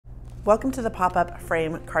Welcome to the pop-up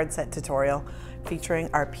frame card set tutorial featuring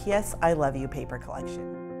our PS I Love You paper collection.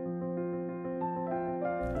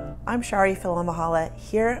 I'm Shari Filamahala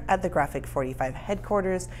here at the G45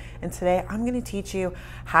 headquarters, and today I'm going to teach you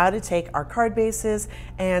how to take our card bases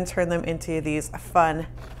and turn them into these fun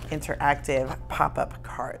interactive pop-up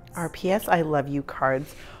cards. Our PS I Love You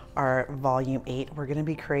cards are volume 8. We're going to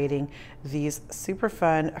be creating these super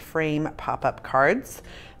fun frame pop-up cards.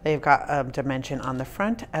 They've got a dimension on the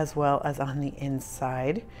front as well as on the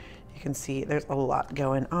inside. You can see there's a lot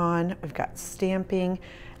going on. We've got stamping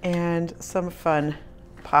and some fun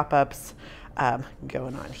pop-ups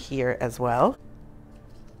going on here as well.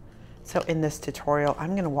 So in this tutorial, I'm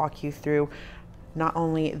going to walk you through not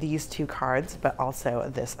only these two cards, but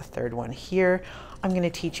also this third one here. I'm going to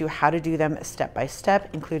teach you how to do them step by step,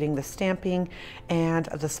 including the stamping and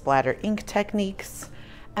the splatter ink techniques.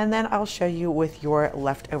 And then I'll show you with your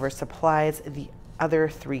leftover supplies the other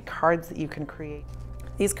 3 cards that you can create.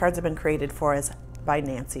 These cards have been created for us by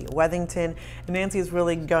Nancy Wethington. And Nancy is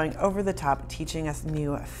really going over the top, teaching us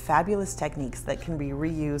new fabulous techniques that can be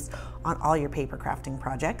reused on all your paper crafting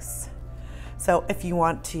projects. So if you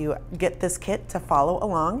want to get this kit to follow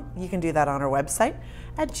along, you can do that on our website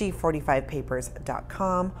at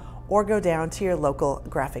G45papers.com or go down to your local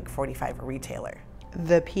Graphic 45 retailer.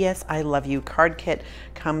 The PS I Love You card kit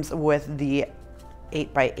comes with the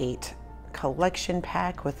 8x8 collection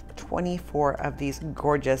pack with 24 of these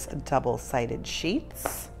gorgeous double-sided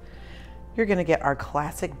sheets. You're going to get our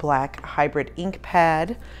classic black hybrid ink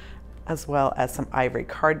pad, as well as some Ivory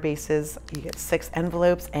card bases. You get 6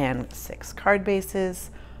 envelopes and 6 card bases,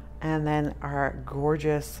 and then our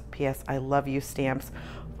gorgeous PS I Love You stamps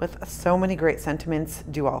with so many great sentiments.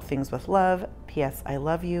 Do all things with love, PS I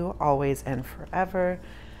love you, always and forever.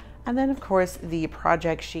 And then of course the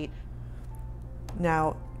project sheet.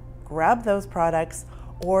 Now grab those products,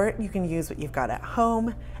 or you can use what you've got at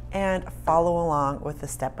home and follow along with the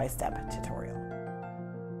step-by-step tutorial.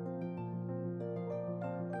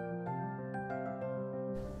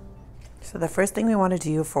 So the first thing we want to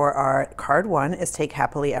do for our card 1 is take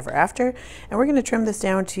Happily Ever After, and we're going to trim this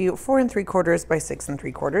down to 4 3/4 by 6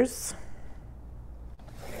 3/4.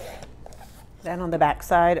 Then on the back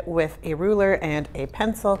side with a ruler and a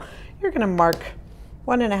pencil, you're going to mark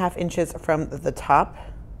 1.5 inches from the top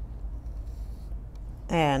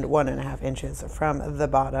and 1.5 inches from the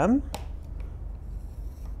bottom.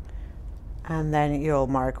 And then you'll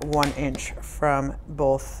mark 1 inch from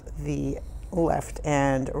both the left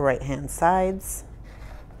and right hand sides.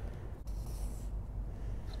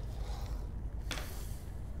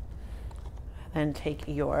 Then take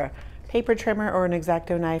your paper trimmer or an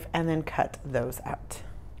X-Acto knife and then cut those out.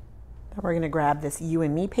 Then we're going to grab this You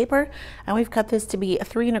and Me paper, and we've cut this to be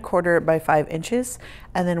 3 1/4 by 5 inches,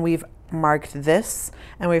 and then we've marked this,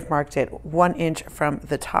 and we've marked it 1 inch from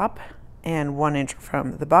the top and 1 inch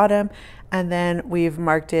from the bottom, and then we've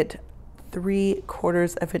marked it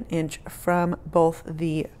 3/4 of an inch from both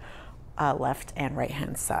the left and right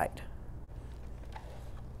hand side.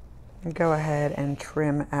 Go ahead and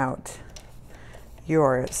trim out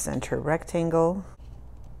your center rectangle.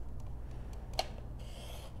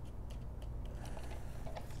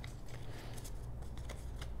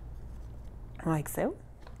 Like so.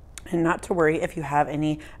 And not to worry if you have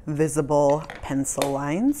any visible pencil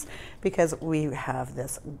lines, because we have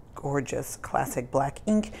this gorgeous classic black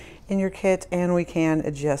ink in your kit, and we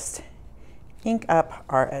can just ink up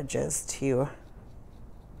our edges to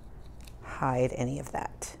hide any of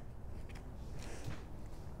that.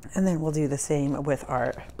 And then we'll do the same with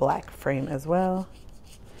our black frame as well.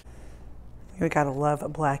 We gotta love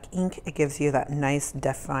black ink. It gives you that nice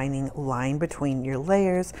defining line between your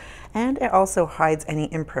layers, and it also hides any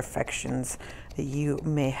imperfections that you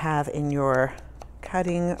may have in your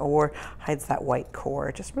cutting, or hides that white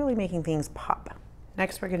core, just really making things pop.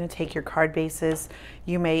 Next, we're gonna take your card bases.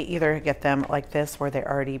 You may either get them like this, where they're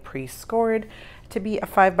already pre-scored to be a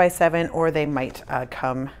 5 by 7, or they might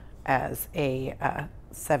come as a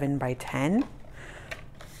 7 by 10.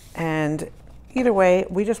 And either way,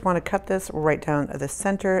 we just want to cut this right down the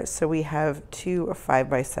center, so we have 2 5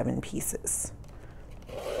 by 7 pieces.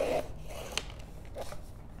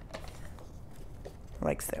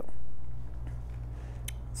 Like so.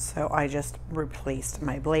 So I just replaced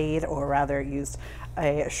my blade, or rather used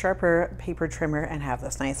a sharper paper trimmer, and have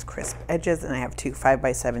those nice crisp edges, and I have 2 5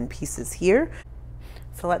 by 7 pieces here.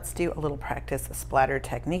 So let's do a little practice splatter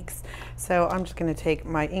techniques. So I'm just going to take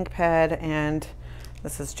my Inkpad, and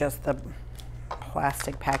this is just the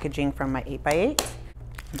plastic packaging from my 8x8,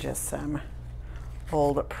 just some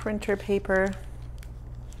old printer paper,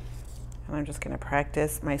 and I'm just going to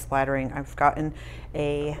practice my splattering. I've gotten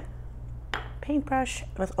a paintbrush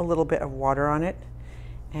with a little bit of water on it.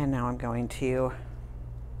 And now I'm going to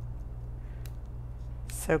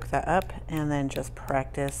soak that up and then just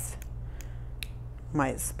practice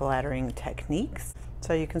my splattering techniques.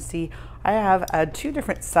 So you can see I have 2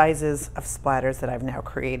 different sizes of splatters that I've now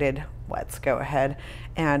created. Let's go ahead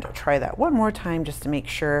and try that one more time just to make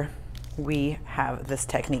sure we have this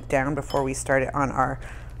technique down before we start it on our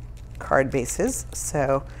card bases.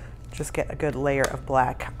 So just get a good layer of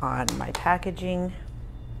black on my packaging.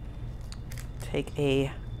 Take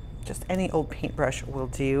just any old paintbrush will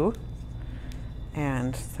do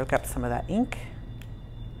and soak up some of that ink.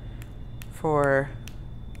 For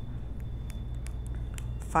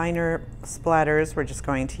finer splatters, we're just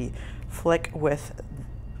going to flick with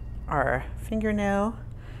our fingernail,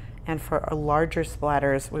 and for our larger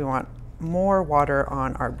splatters, we want more water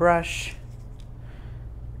on our brush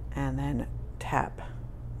and then tap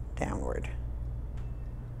downward.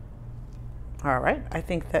 All right, I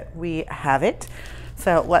think that we have it.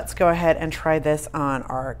 So let's go ahead and try this on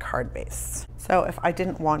our card base. So if I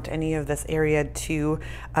didn't want any of this area to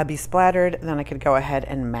be splattered, then I could go ahead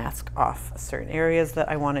and mask off certain areas that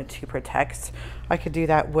I wanted to protect. I could do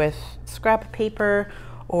that with scrap paper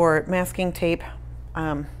or masking tape.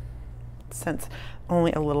 Since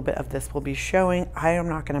only a little bit of this will be showing, I am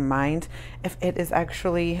not going to mind if it is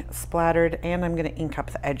actually splattered, and I'm going to ink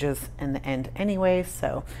up the edges in the end anyway,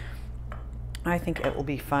 so I think it will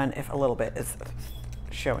be fun if a little bit is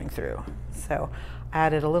showing through. So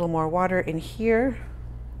added a little more water in here,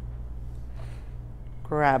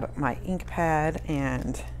 grab my ink pad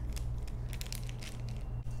and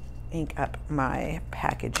ink up my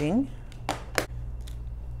packaging.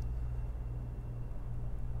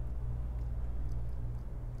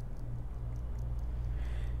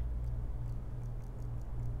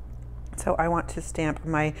 So I want to stamp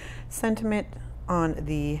my sentiment on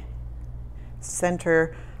the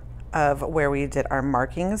center of where we did our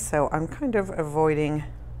markings. So I'm kind of avoiding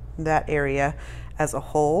that area as a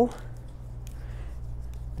whole.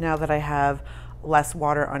 Now that I have less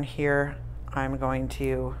water on here, I'm going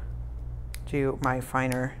to do my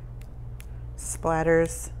finer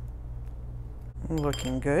splatters.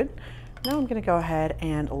 Looking good. Now I'm going to go ahead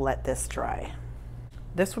and let this dry.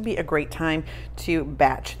 This would be a great time to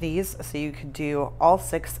batch these. So you could do all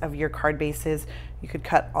 6 of your card bases. You could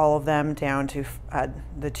cut all of them down to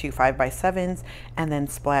the 2 5x7s and then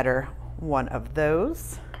splatter one of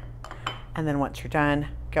those. And then once you're done,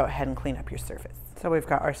 go ahead and clean up your surface. So we've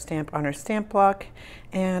got our stamp on our stamp block,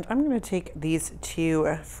 and I'm going to take these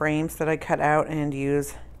 2 frames that I cut out and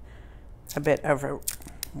use a bit of a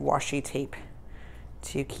washi tape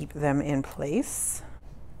to keep them in place.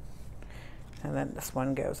 And then this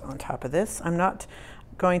one goes on top of this. I'm not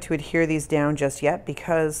going to adhere these down just yet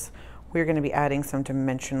because we're going to be adding some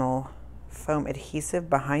dimensional foam adhesive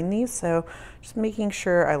behind these. So just making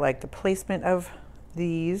sure I like the placement of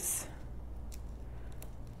these.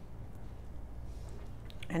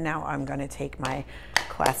 And now I'm going to take my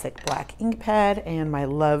classic black ink pad and my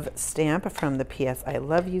love stamp from the PS I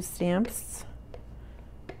Love You stamps.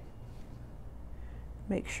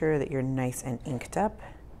 Make sure that you're nice and inked up.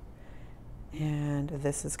 And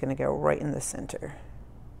this is going to go right in the center.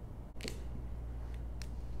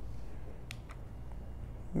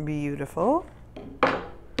 Beautiful.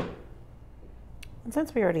 And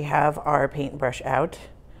since we already have our paintbrush out,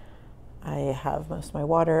 I have most of my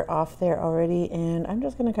water off there already, and I'm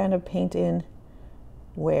just going to kind of paint in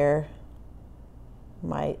where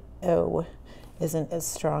my O isn't as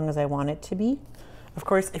strong as I want it to be. Of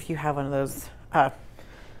course, if you have one of those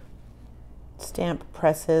stamp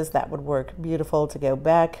presses, that would work beautiful to go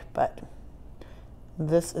back, but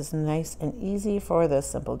this is nice and easy for this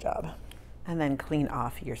simple job. And then clean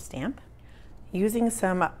off your stamp using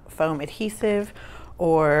some foam adhesive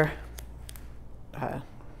or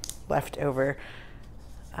leftover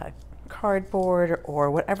cardboard or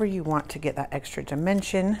whatever you want to get that extra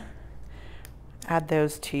dimension. Add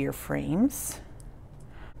those to your frames.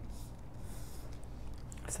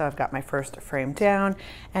 So I've got my first frame down,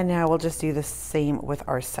 and now we'll just do the same with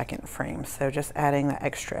our second frame. So just adding the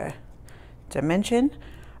extra dimension.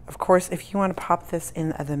 Of course, if you want to pop this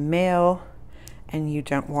in the mail and you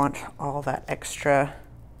don't want all that extra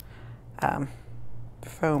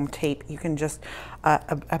foam tape, you can just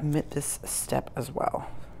omit this step as well.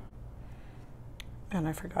 And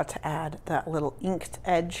I forgot to add that little inked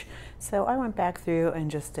edge, so I went back through and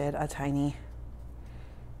just did a tiny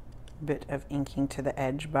bit of inking to the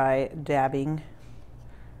edge by dabbing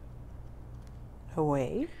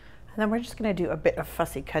away. And then we're just going to do a bit of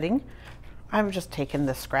fussy cutting I've just taken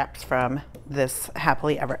the scraps from this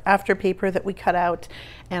Happily Ever After paper that we cut out,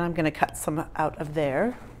 and I'm going to cut some out of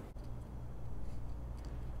there.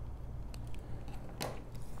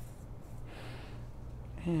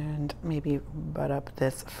 And maybe butt up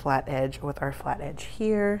this flat edge with our flat edge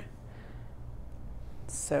here.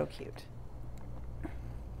 So cute.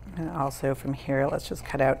 And also from here, let's just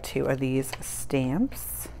cut out 2 of these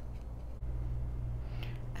stamps.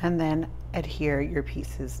 And then adhere your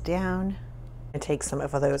pieces down. And take some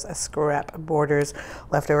of those scrap borders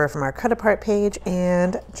left over from our cut apart page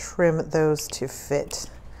and trim those to fit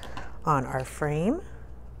on our frame.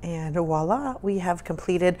 And voila, we have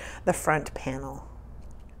completed the front panel.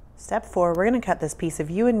 Step 4, we're going to cut this piece of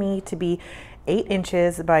You and Me to be 8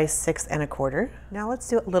 inches by 6 1/4. Now let's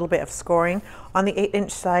do a little bit of scoring. On the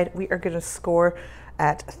 8-inch side, we are going to score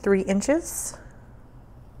at 3 inches,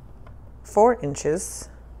 4 inches,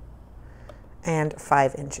 and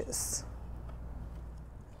 5 inches.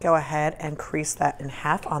 Go ahead and crease that in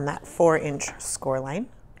half on that 4-inch score line.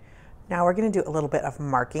 Now we're going to do a little bit of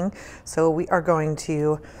marking. So we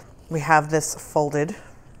have this folded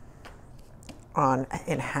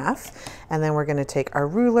in half, and then we're going to take our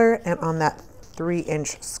ruler, and on that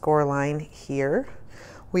 3-inch score line here,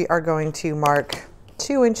 we are going to mark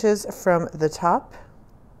 2 inches from the top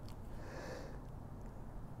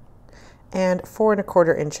and 4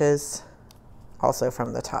 1/4 inches also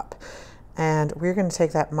from the top. And we're going to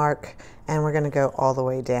take that mark and we're going to go all the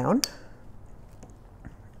way down.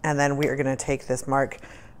 And then we are going to take this mark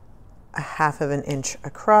 1/2 inch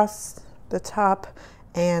across the top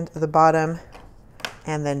and the bottom,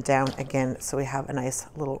 and then down again, so we have a nice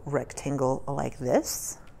little rectangle like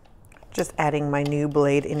this. Just adding my new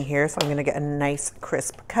blade in here, so I'm going to get a nice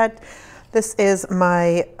crisp cut. This is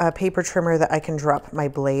my paper trimmer that I can drop my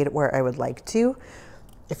blade where I would like to.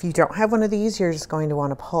 If you don't have one of these, you're just going to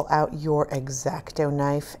want to pull out your X-Acto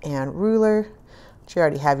knife and ruler, which you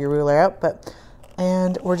already have your ruler out,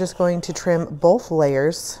 and we're just going to trim both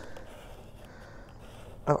layers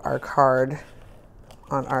of our card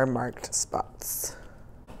on our marked spots.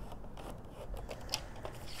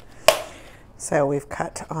 So we've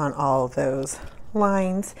cut on all of those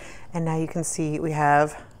lines, and now you can see we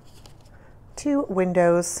have 2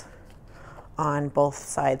 windows on both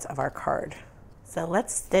sides of our card. So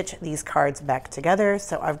let's stitch these cards back together.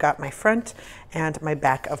 So I've got my front and my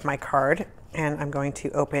back of my card, and I'm going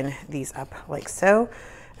to open these up like so.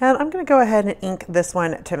 And I'm going to go ahead and ink this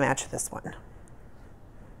one to match this one.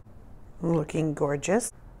 Looking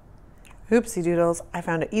gorgeous. Oopsie doodles, I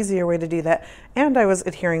found an easier way to do that, and I was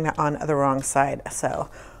adhering that on the wrong side. So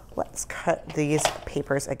let's cut these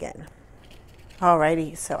papers again.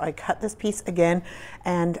 Alrighty, so I cut this piece again,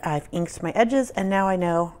 and I've inked my edges, and now I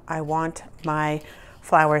know I want my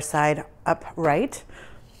flower side upright.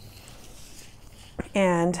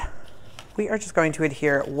 And we are just going to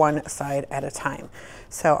adhere one side at a time.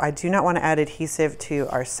 So I do not want to add adhesive to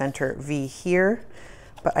our center V here,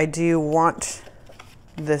 but I do want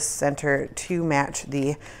this center to match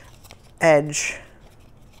the edge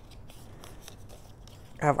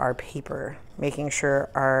of our paper, making sure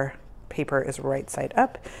our paper is right side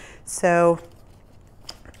up. So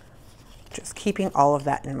just keeping all of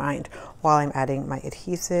that in mind while I'm adding my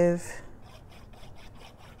adhesive.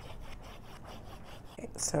 Okay,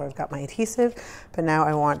 so I've got my adhesive, but now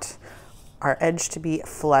I want our edge to be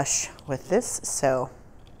flush with this. So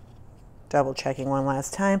double checking one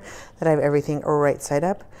last time that I have everything right side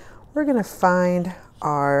up. We're going to find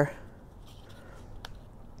our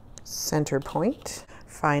center point,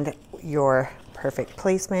 find your perfect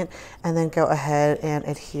placement, and then go ahead and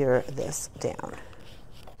adhere this down.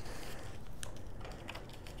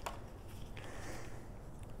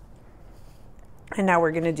 And now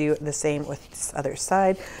we're going to do the same with this other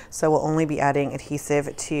side. So we'll only be adding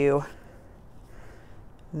adhesive to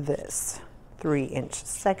this 3-inch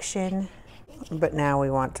section. But now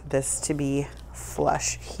we want this to be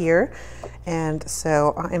flush here. And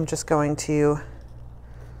so I'm just going to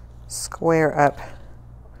square up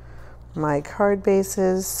my card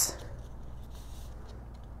bases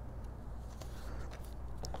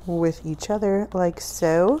with each other like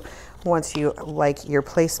so. Once you like your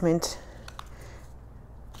placement,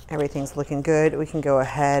 everything's looking good, we can go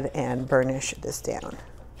ahead and burnish this down.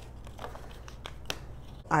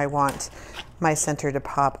 I want my center to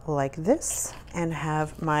pop like this and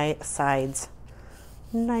have my sides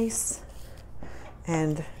nice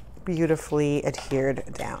and beautifully adhered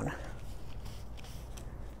down.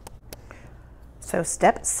 So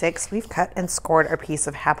step 6, we've cut and scored our piece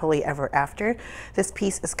of Happily Ever After. This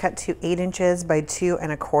piece is cut to 8 inches by 2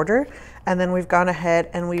 1/4, and then we've gone ahead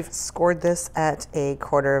and we've scored this at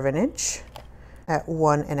 1/4 inch. at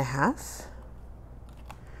 1.5,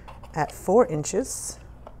 at 4 inches,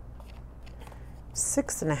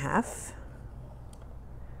 6.5,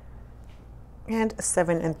 and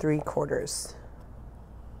 7 3/4.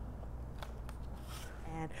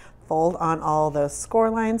 And fold on all those score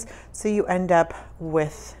lines so you end up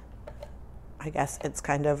with, I guess it's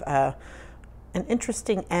kind of an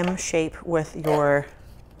interesting M shape with your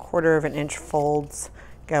 1/4 of an inch folds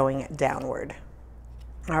going downward.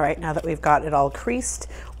 All right, now that we've got it all creased,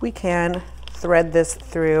 we can thread this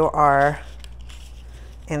through our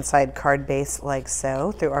inside card base like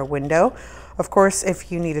so, through our window. Of course,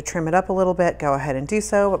 if you need to trim it up a little bit, go ahead and do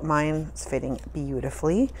so, but mine's fitting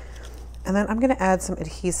beautifully. And then I'm gonna add some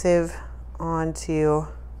adhesive onto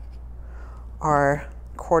our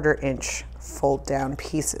 1/4 inch fold down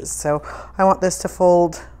pieces. So I want this to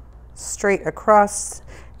fold straight across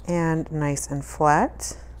and nice and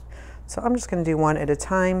flat. So I'm just gonna do one at a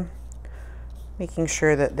time, making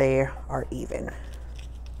sure that they are even.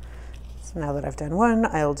 So now that I've done one,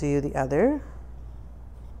 I'll do the other.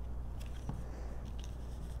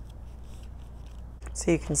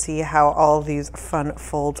 So you can see how all these fun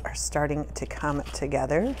folds are starting to come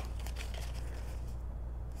together.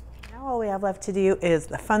 Now all we have left to do is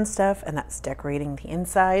the fun stuff, and that's decorating the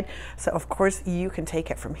inside. So of course you can take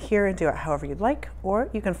it from here and do it however you'd like, or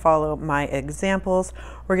you can follow my examples.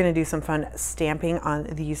 We're gonna do some fun stamping on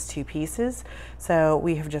these two pieces. So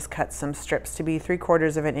we have just cut some strips to be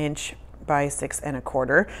 3/4 of an inch by 6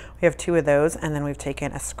 1/4. We have 2 of those, and then we've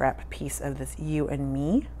taken a scrap piece of this You and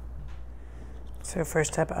Me. So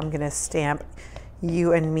first up, I'm gonna stamp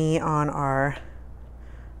You and Me on our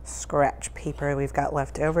scratch paper we've got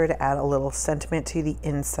left over to add a little sentiment to the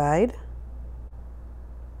inside.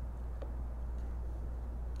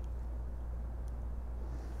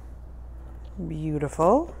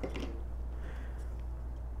 Beautiful.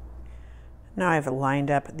 Now I've lined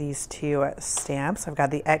up these two stamps. I've got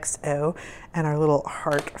the XO and our little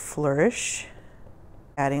heart flourish,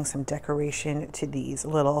 adding some decoration to these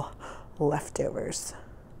little leftovers.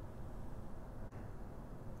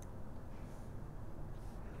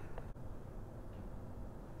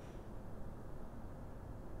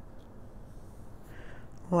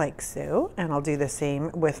 Like so, and I'll do the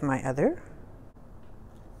same with my other.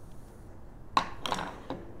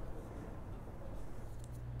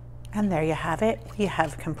 And there you have it. We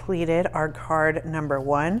have completed our card number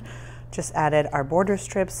 1. Just added our border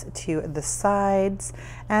strips to the sides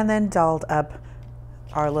and then dolled up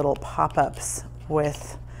our little pop-ups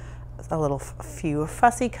with a few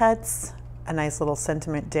fussy cuts, a nice little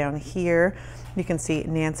sentiment down here. You can see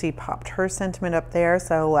Nancy popped her sentiment up there,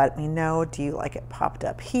 so let me know, do you like it popped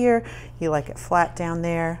up here? You like it flat down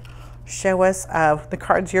there? Show us the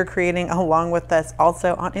cards you're creating along with us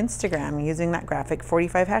also on Instagram using that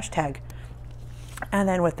Graphic45 hashtag. And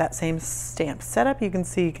then with that same stamp setup, you can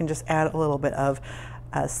see you can just add a little bit of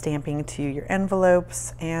stamping to your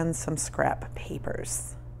envelopes and some scrap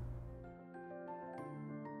papers.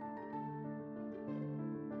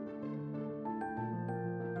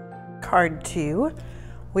 Card 2,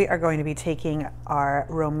 we are going to be taking our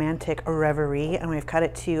Romantic Reverie, and we've cut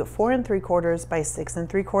it to 4 3/4 by 6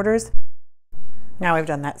 3/4. Now we've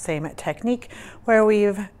done that same technique where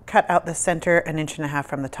we've cut out the center 1.5 inches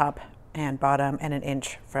from the top and bottom and 1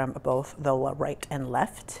 inch from both the right and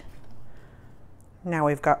left. Now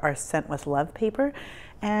we've got our Scent with Love paper,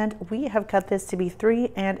 and we have cut this to be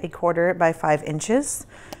 3 1/4 by 5 inches.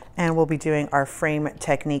 And we'll be doing our frame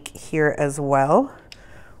technique here as well,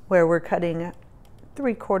 where we're cutting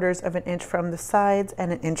 3/4 of an inch from the sides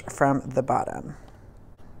and 1 inch from the bottom.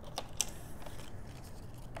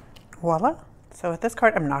 Voila. So with this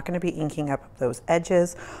card, I'm not going to be inking up those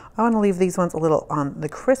edges. I want to leave these ones a little on the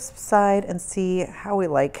crisp side and see how we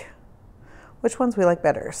like, which ones we like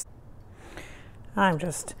better. I'm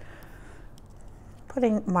just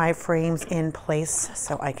putting my frames in place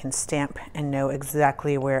so I can stamp and know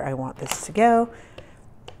exactly where I want this to go.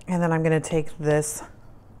 And then I'm going to take this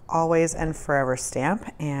Always and Forever stamp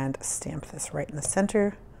and stamp this right in the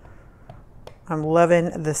center. I'm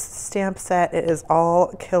loving this stamp set. It is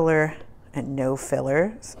all killer and no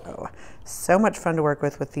filler. So much fun to work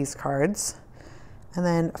with these cards. And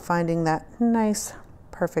then finding that nice,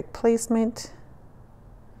 perfect placement.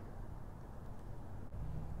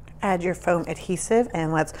 Add your foam adhesive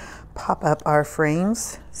and let's pop up our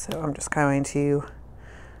frames. So I'm just going to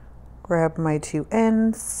grab my 2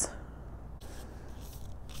 ends.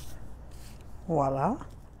 Voila.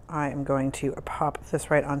 I am going to pop this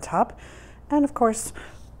right on top. And of course,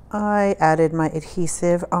 I added my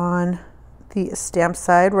adhesive on the stamp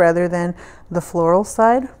side rather than the floral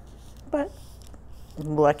side, but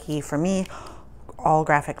lucky for me, all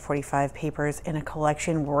Graphic 45 papers in a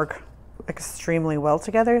collection work extremely well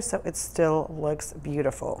together, so it still looks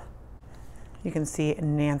beautiful. You can see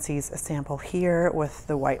Nancy's sample here with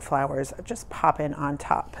the white flowers just popping on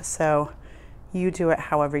top. So you do it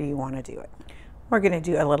however you want to do it. We're going to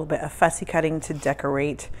do a little bit of fussy cutting to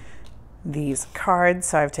decorate these cards.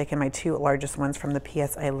 So I've taken my 2 largest ones from the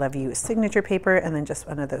PS I Love You signature paper and then just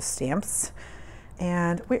one of those stamps.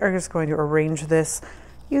 And we are just going to arrange this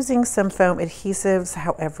using some foam adhesives,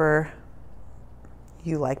 however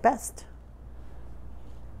you like best.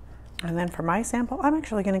 And then for my sample, I'm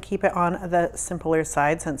actually going to keep it on the simpler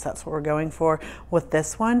side since that's what we're going for with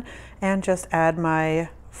this one, and just add my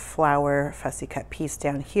flower fussy cut piece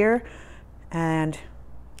down here. And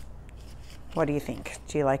what do you think?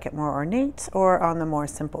 Do you like it more ornate or on the more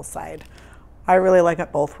simple side? I really like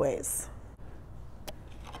it both ways.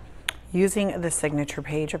 Using the signature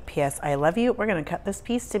page of PS I Love You, we're going to cut this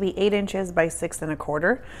piece to be 8 inches by 6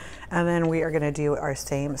 1/4, and then we are going to do our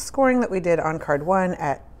same scoring that we did on card 1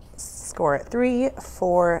 at score at 3,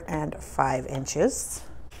 4, and 5 inches.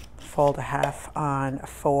 Fold a half on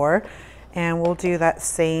 4, and we'll do that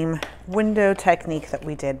same window technique that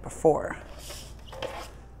we did before.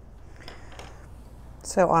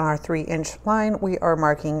 So on our 3-inch line, we are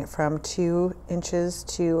marking from 2 inches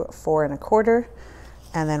to 4 1/4,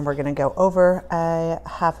 and then we're going to go over a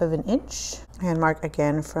 1/2 inch and mark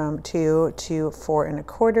again from 2 to 4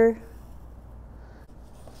 1/4.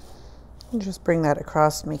 And just bring that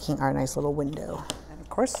across, making our nice little window. And of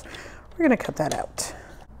course, we're going to cut that out.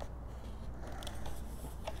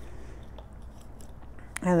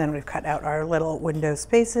 And then we've cut out our little window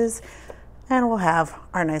spaces, and we'll have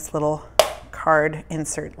our nice little card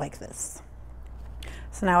insert like this.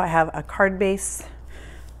 So now I have a card base,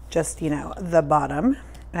 just, you know, the bottom,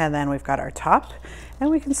 and then we've got our top, and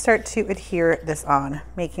we can start to adhere this on,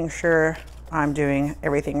 making sure I'm doing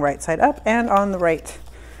everything right side up and on the right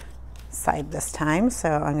side this time. So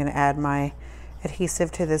I'm going to add my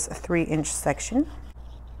adhesive to this 3-inch section.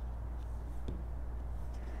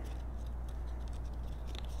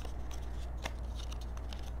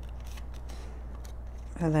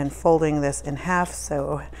 And then folding this in half,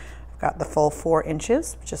 so I've got the full 4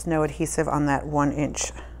 inches, just no adhesive on that 1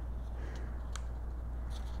 inch.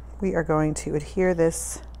 We are going to adhere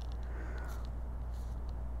this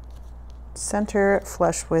center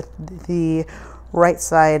flush with the right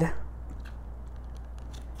side.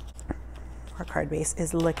 Our card base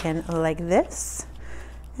is looking like this,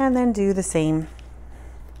 and then do the same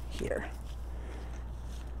here.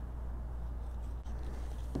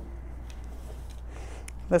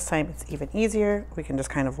 This time it's even easier. We can just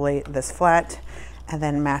kind of lay this flat and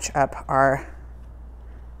then match up our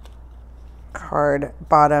card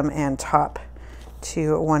bottom and top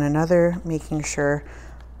to one another, making sure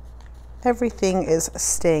everything is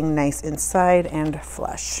staying nice inside and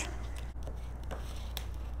flush.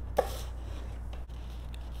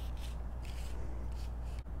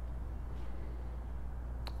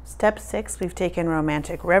 Step 6, we've taken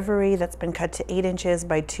Romantic Reverie that's been cut to 8 inches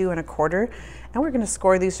by 2 1/4, and we're going to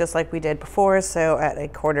score these just like we did before. So at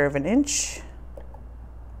 1/4 inch,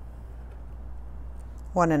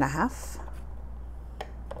 1 1/2,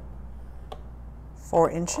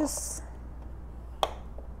 4 inches,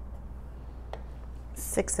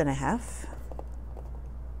 6 1/2,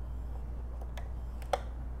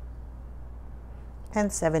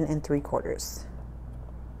 and 7 3/4.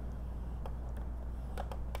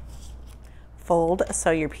 Fold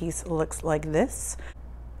so your piece looks like this.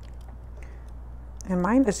 And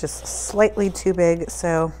mine is just slightly too big,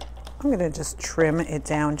 so I'm going to just trim it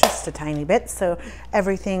down just a tiny bit so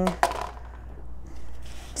everything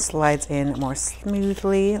slides in more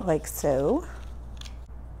smoothly, like so.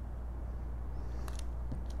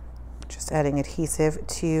 Just adding adhesive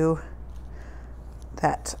to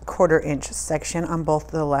that 1/4 inch section on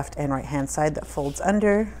both the left and right hand side that folds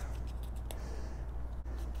under.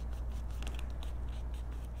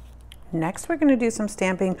 Next, we're going to do some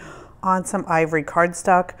stamping on some ivory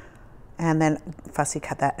cardstock, and then fussy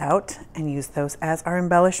cut that out and use those as our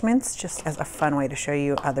embellishments, just as a fun way to show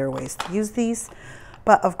you other ways to use these.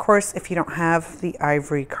 But of course, if you don't have the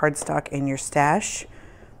ivory cardstock in your stash,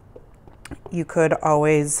 you could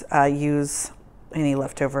always use any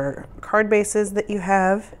leftover card bases that you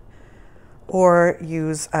have, or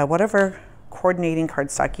use whatever coordinating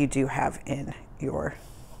cardstock you do have in your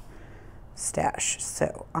stash.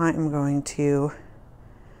 So I'm going to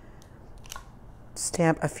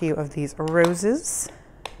stamp a few of these roses,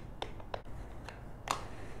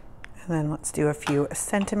 and then let's do a few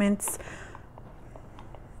sentiments.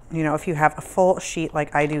 You know, if you have a full sheet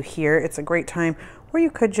like I do here, it's a great time where you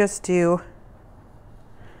could just do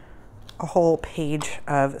a whole page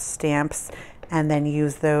of stamps and then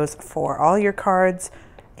use those for all your cards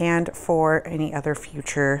and for any other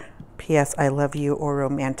future P.S. I love you or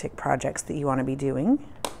romantic projects that you want to be doing.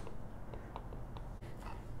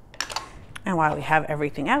 And while we have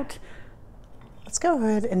everything out, let's go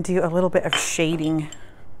ahead and do a little bit of shading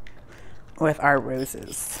with our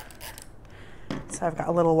roses. So I've got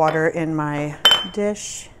a little water in my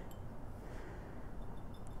dish.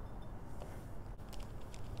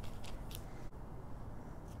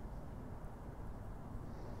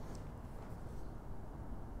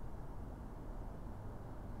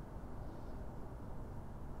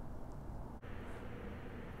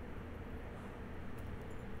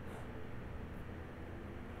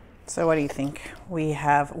 So what do you think? We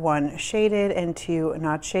have one shaded and two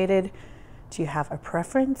not shaded. Do you have a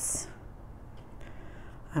preference?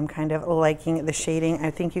 I'm kind of liking the shading.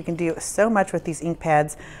 I think you can do so much with these ink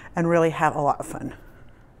pads and really have a lot of fun.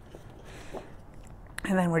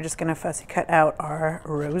 And then we're just gonna fussy cut out our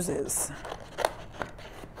roses.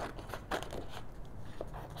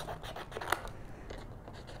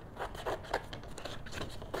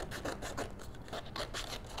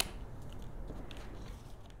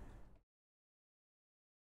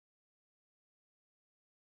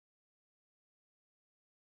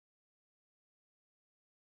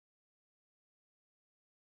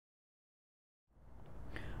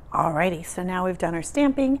 Alrighty, so now we've done our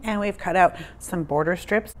stamping and we've cut out some border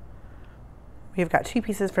strips. We've got two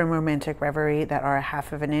pieces from Romantic Reverie that are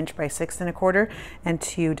 1/2 inch by 6 1/4 and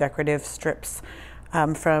two decorative strips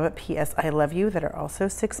from P.S. I Love You that are also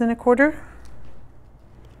 6 1/4.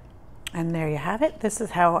 And there you have it. This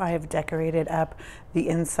is how I've decorated up the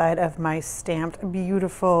inside of my stamped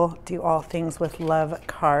beautiful Do All Things with Love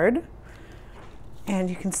card. And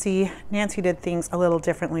you can see Nancy did things a little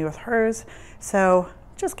differently with hers. So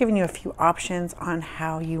just giving you a few options on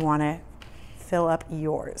how you want to fill up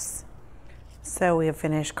yours. So we have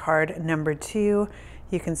finished card number 2.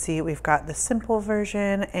 You can see we've got the simple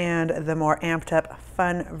version and the more amped up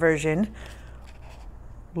fun version.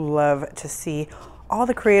 Love to see all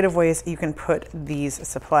the creative ways you can put these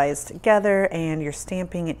supplies together and your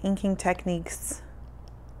stamping and inking techniques.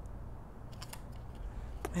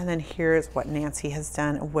 And then here's what Nancy has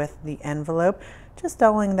done with the envelope. Just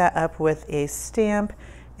doubling that up with a stamp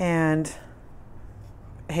and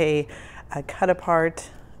a cut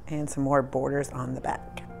apart and some more borders on the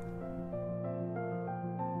back.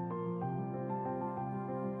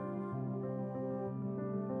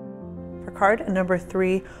 For card number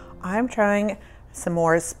 3, I'm trying some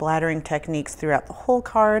more splattering techniques throughout the whole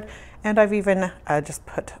card, and I've even just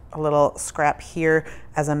put a little scrap here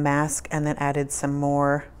as a mask and then added some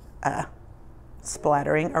more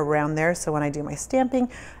splattering around there, so when I do my stamping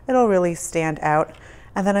it'll really stand out.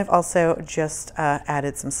 And then I've also just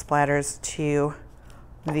added some splatters to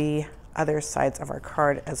the other sides of our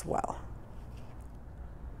card as well.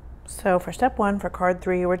 So for step 1, for card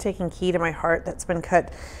 3, we're taking Key to My Heart that's been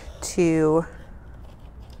cut to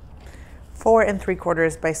 4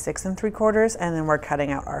 3/4 by 6 3/4, and then we're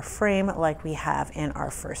cutting out our frame like we have in our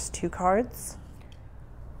first 2 cards.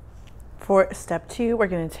 For step 2, we're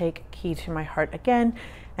going to take Key to My Heart again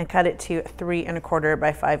and cut it to 3 1/4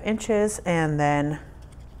 by 5 inches, and then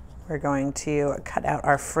we're going to cut out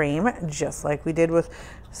our frame just like we did with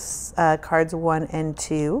cards 1 and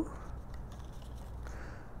 2.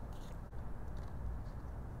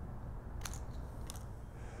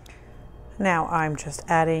 Now I'm just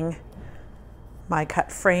adding my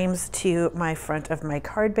cut frames to my front of my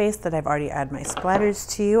card base that I've already added my splatters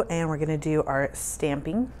to, and we're going to do our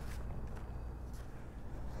stamping.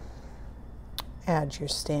 Add your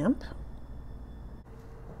stamp.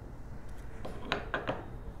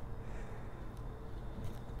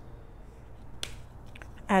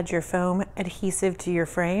 Add your foam adhesive to your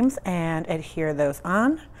frames and adhere those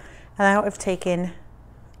on. And now I've taken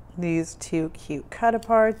these 2 cute cut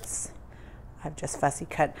aparts. I've just fussy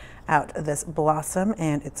cut out this blossom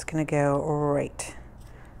and it's gonna go right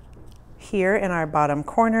here in our bottom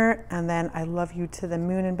corner. And then I Love You to the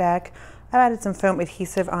Moon and Back. I've added some foam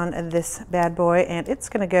adhesive on this bad boy and it's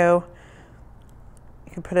gonna go,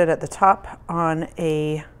 you can put it at the top on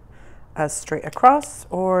a straight across,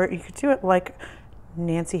 or you could do it like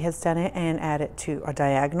Nancy has done it and add it to a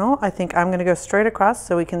diagonal. I think I'm gonna go straight across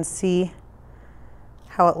so we can see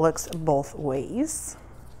how it looks both ways.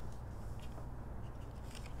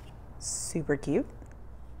 Super cute.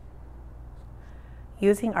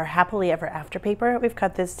 Using our Happily Ever After paper, we've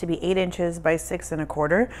cut this to be 8 inches by 6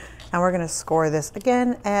 1/4, and we're gonna score this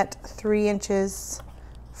again at 3 inches,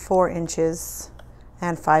 4 inches,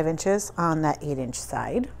 and 5 inches on that 8-inch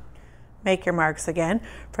side. Make your marks again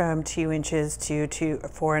from 2 inches to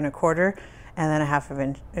 4 1/4, and then a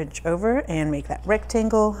 1/2 inch over, and make that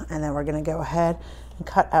rectangle. And then we're going to go ahead and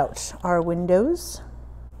cut out our windows.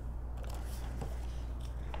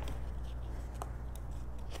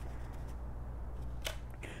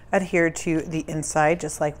 Adhere to the inside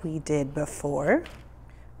just like we did before.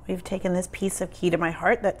 We've taken this piece of Key to My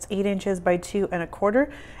Heart that's 8 inches by 2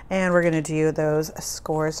 1/4, and we're going to do those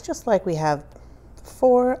scores just like we have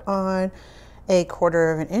 4 on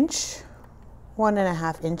 1/4 inch, 1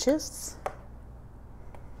 1/2 inches,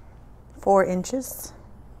 4 inches,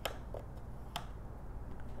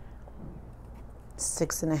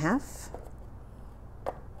 6 1/2,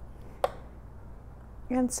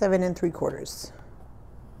 and 7 3/4.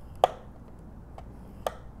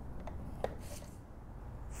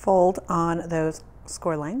 Fold on those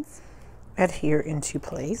score lines, adhere into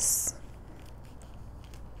place.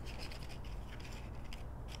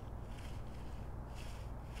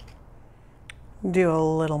 Do a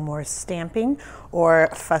little more stamping or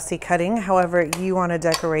fussy cutting, however you want to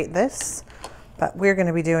decorate this, but we're going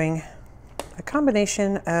to be doing a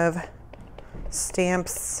combination of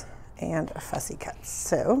stamps and fussy cuts.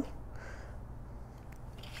 So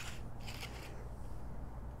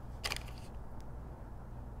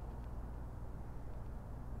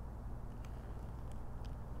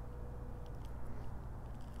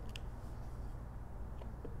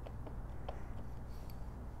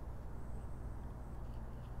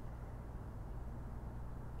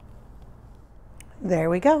there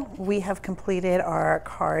we go. We have completed our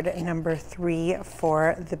card number 3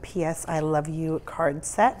 for the PS I Love You card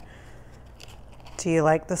set. Do you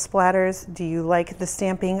like the splatters? Do you like the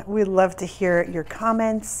stamping? We'd love to hear your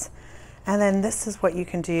comments. And then this is what you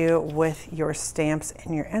can do with your stamps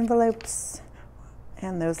and your envelopes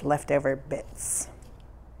and those leftover bits.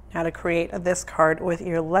 Now to create this card with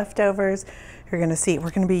your leftovers, you're going to see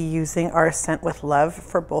we're going to be using our Sent with Love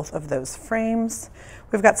for both of those frames.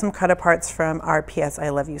 We've got some cut aparts from our PS I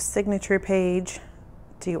Love You signature page.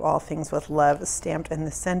 Do all things with love stamped in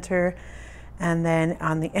the center. And then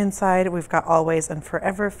on the inside, we've got Always and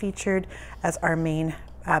Forever featured as our main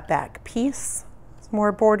back piece.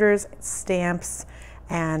 More borders, stamps,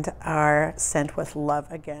 and our Sent with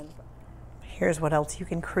Love again. Here's what else you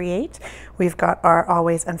can create. We've got our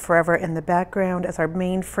Always and Forever in the background as our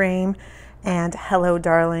main frame, and Hello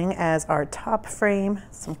Darling as our top frame.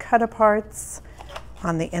 Some cut aparts.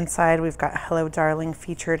 On the inside, we've got Hello Darling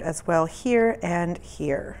featured as well here and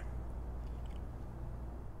here.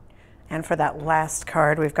 And for that last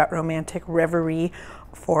card, we've got Romantic Reverie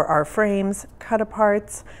for our frames, cut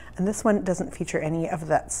aparts, and this one doesn't feature any of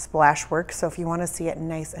that splash work, so if you want to see it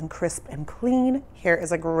nice and crisp and clean, here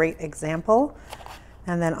is a great example.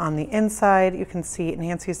 And then on the inside, you can see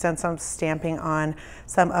Nancy's done some stamping on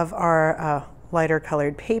some of our lighter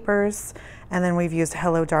colored papers, and then we've used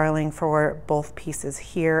Hello Darling for both pieces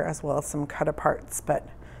here as well as some cut aparts. But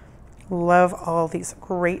love all these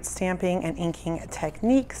great stamping and inking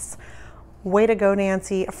techniques. Way to go,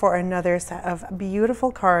 Nancy, for another set of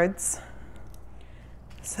beautiful cards.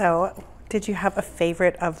 So did you have a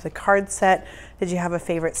favorite of the card set? Did you have a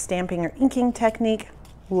favorite stamping or inking technique?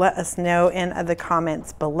 Let us know in the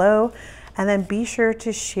comments below. And then be sure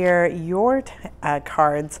to share your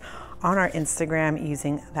cards on our Instagram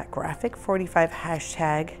using that Graphic45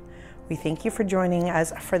 hashtag. We thank you for joining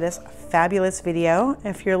us for this fabulous video.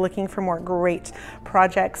 If you're looking for more great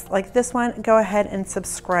projects like this one, go ahead and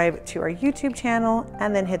subscribe to our YouTube channel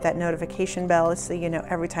and then hit that notification bell so you know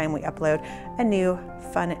every time we upload a new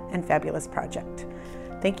fun and fabulous project.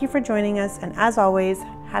 Thank you for joining us, and as always,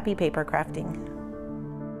 happy paper crafting.